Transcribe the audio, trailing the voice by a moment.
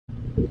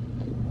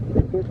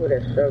people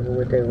that struggle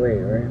with their weight,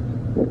 right?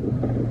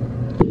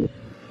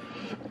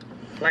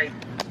 Like,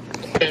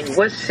 in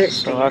what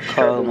sense do you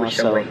struggle with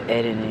your weight?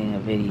 Editing a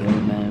video,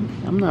 man.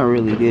 I'm not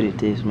really good at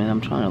this, man.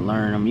 I'm trying to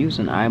learn. I'm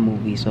using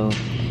iMovie, so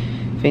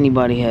if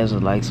anybody has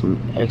like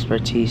some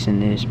expertise in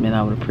this, man,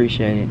 I would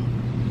appreciate it.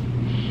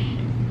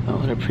 I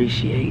would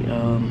appreciate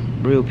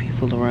real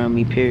people around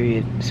me,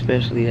 period,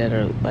 especially that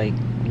are like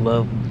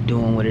love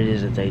doing what it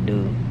is that they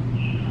do.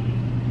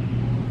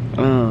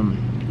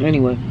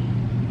 Anyway,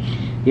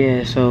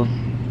 yeah, so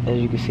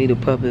as you can see, the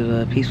pup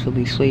is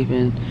peacefully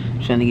sleeping.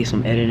 Trying to get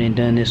some editing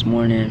done this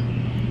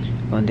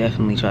morning. Gonna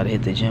definitely try to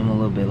hit the gym a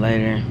little bit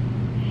later.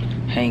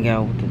 Hang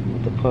out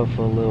with the pup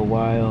for a little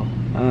while.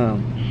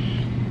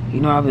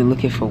 You know, I've been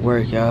looking for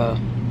work, y'all,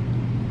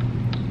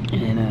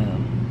 and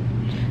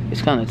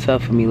it's kind of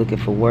tough for me looking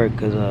for work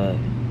because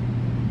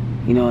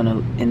you know,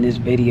 in this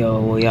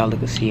video, well, y'all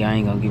can see, I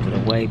ain't gonna give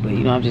it away, but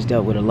you know, I've just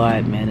dealt with a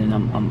lot, man, and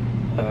I'm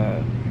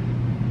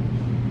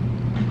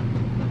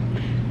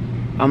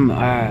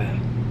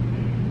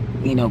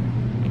you know,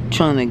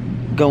 trying to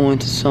go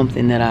into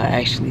something that I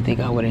actually think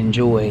I would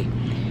enjoy,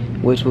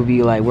 which would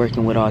be like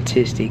working with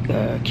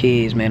autistic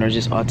kids, man, or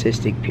just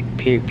autistic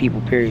people,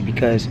 period.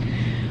 Because,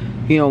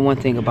 you know, one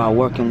thing about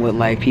working with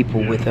like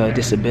people with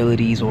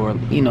disabilities, or,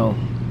 you know,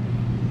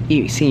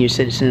 senior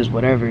citizens,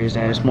 whatever, is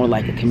that it's more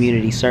like a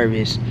community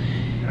service,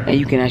 and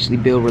you can actually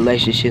build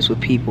relationships with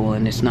people,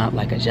 and it's not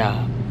like a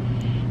job,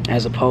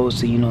 as opposed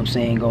to, you know what I'm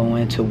saying,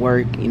 going to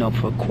work, you know,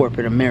 for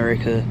corporate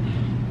America,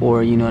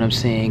 or, you know what I'm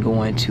saying,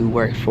 going to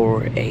work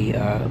for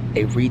a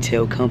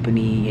retail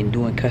company and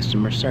doing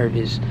customer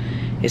service.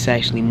 It's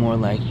actually more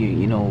like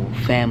you know,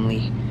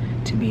 family,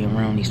 to be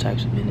around these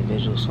types of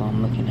individuals. So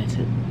I'm looking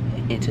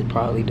into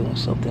probably doing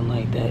something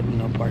like that, you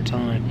know,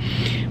 part-time.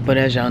 But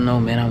as y'all know,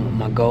 man,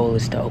 my goal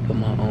is to open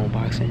my own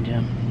boxing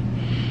gym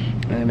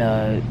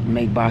and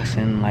make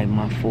boxing like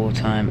my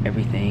full-time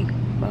everything.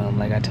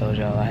 Like I told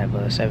y'all, I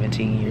have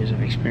 17 years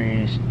of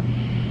experience,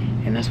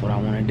 and that's what I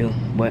want to do.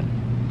 But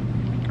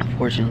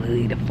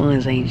unfortunately, the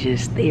funds ain't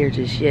just there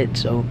just yet.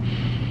 So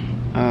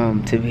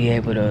to be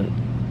able to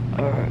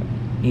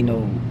you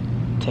know,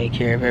 take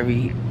care of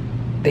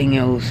everything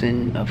else,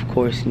 and of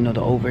course, you know,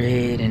 the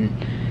overhead and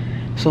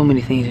so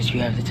many things that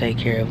you have to take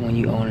care of when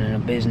you own a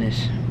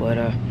business. But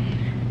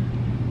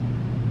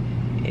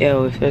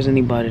yo, if there's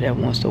anybody that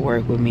wants to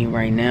work with me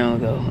right now,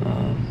 though,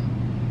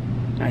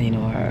 you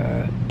know,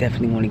 I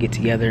definitely want to get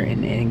together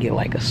and get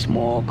like a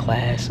small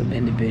class of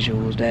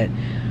individuals that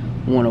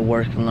want to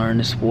work and learn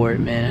the sport,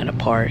 man, at a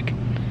park.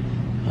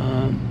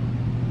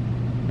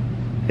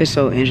 It's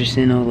so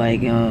interesting, though,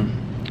 like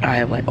I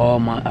have like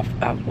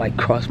I've like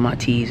crossed my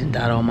T's and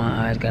dotted all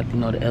my I's, got, you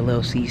know, the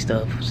LLC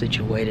stuff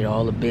situated,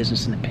 all the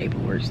business and the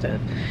paperwork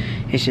stuff.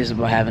 It's just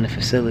about having a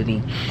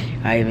facility.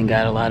 I even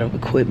got a lot of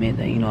equipment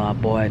that, you know, I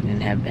bought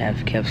and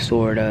have kept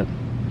stored up,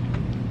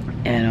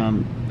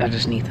 and I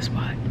just need the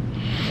spot.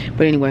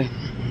 But anyway,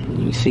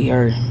 you see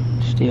her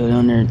still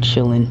down there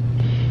chilling,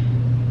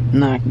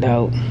 knocked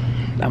out.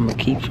 I'm gonna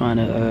keep trying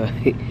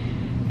to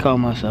call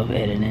myself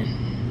editing.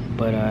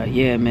 But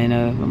yeah, man,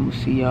 I'm gonna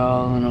see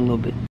y'all in a little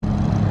bit.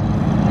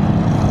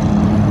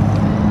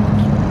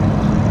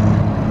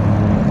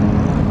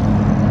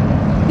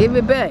 Give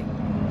it back.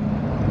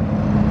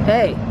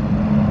 Hey,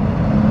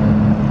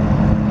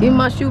 give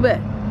my shoe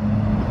back.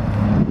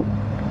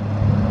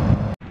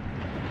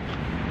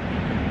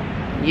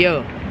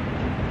 Yo,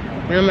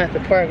 man, I'm at the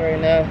park right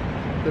now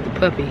with the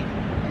puppy.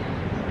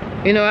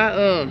 You know,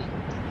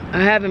 I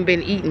haven't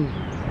been eating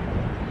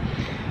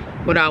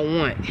what I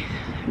want,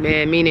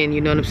 man, meaning,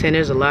 you know what I'm saying,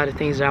 there's a lot of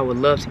things that I would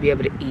love to be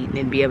able to eat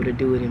and be able to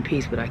do it in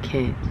peace, but I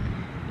can't.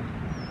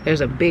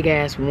 There's a big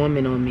ass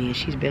woman on me, and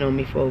she's been on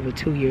me for over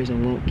 2 years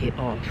and won't get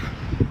off.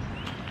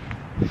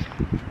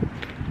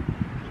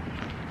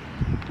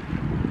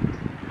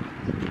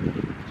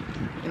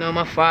 You know,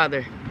 my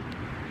father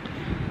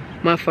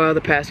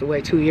passed away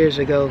 2 years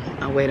ago.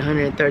 I weighed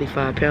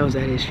 135 pounds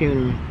at his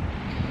funeral,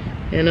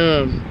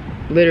 and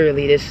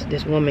literally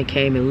this woman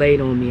came and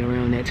laid on me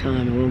around that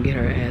time and won't get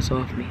her ass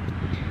off me.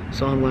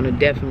 So I'm gonna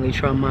definitely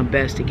try my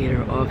best to get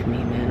her off me,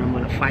 man. I'm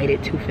gonna fight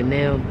it tooth and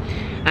nail.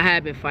 I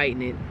have been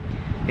fighting it,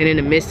 and in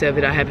the midst of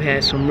it, I have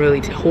had some really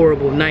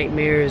horrible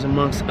nightmares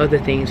amongst other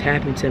things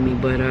happen to me,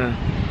 but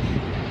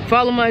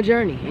follow my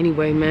journey.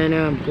 Anyway, man,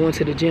 I'm going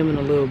to the gym in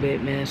a little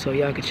bit, man, so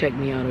y'all can check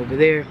me out over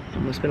there.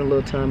 I'm gonna spend a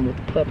little time with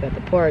the pup at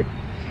the park.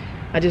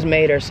 I just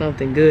made her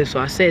something good, so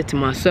I said to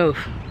myself,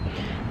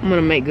 I'm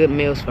gonna make good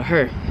meals for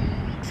her,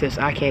 since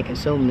I can't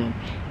consume them,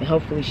 and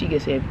hopefully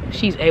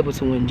she's able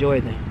to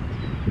enjoy them,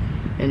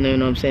 and then, you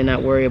know what I'm saying,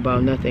 not worry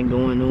about nothing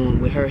going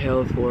on with her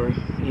health, or,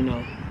 you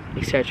know,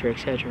 etc,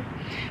 etc.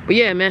 But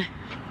yeah, man,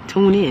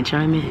 tune in,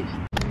 chime in.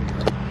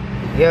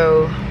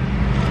 Yo,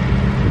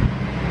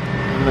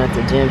 I'm at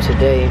the gym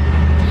today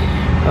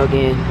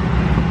again.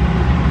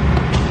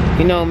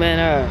 You know, man,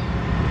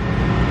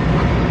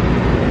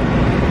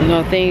 you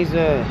know, things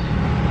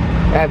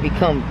have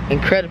become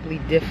incredibly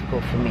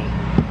difficult for me.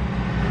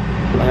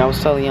 Like I was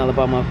telling y'all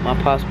about my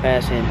pops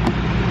passing,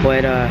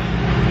 but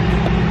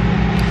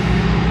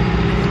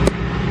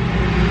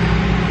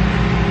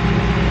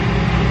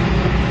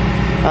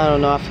I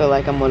don't know, I feel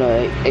like I'm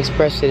gonna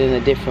express it in a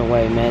different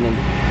way, man. And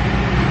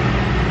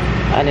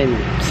I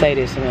didn't say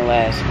this in the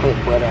last clip,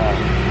 but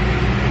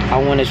I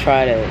want to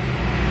try to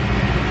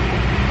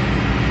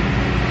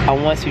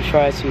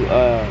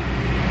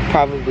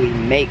probably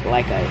make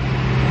like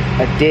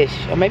a dish,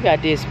 or maybe I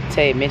did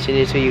mention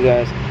it to you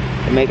guys,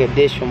 to make a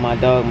dish for my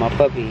dog, my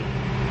puppy,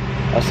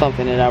 or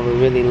something that I would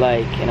really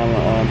like. And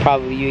I'm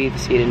probably, you either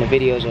see it in the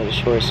videos or the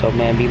shorts, so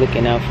man, be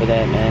looking out for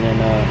that, man.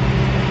 And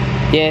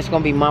yeah, it's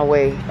gonna be my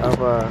way of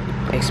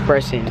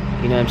expressing,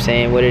 you know what I'm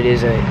saying, what it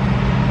is that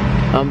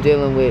I'm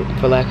dealing with,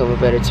 for lack of a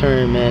better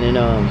term, man. And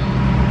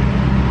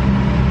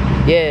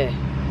yeah,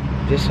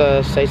 just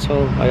stay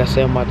tuned. Like I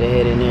said, I'm about to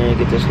head in there and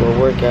get this little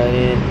workout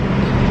in.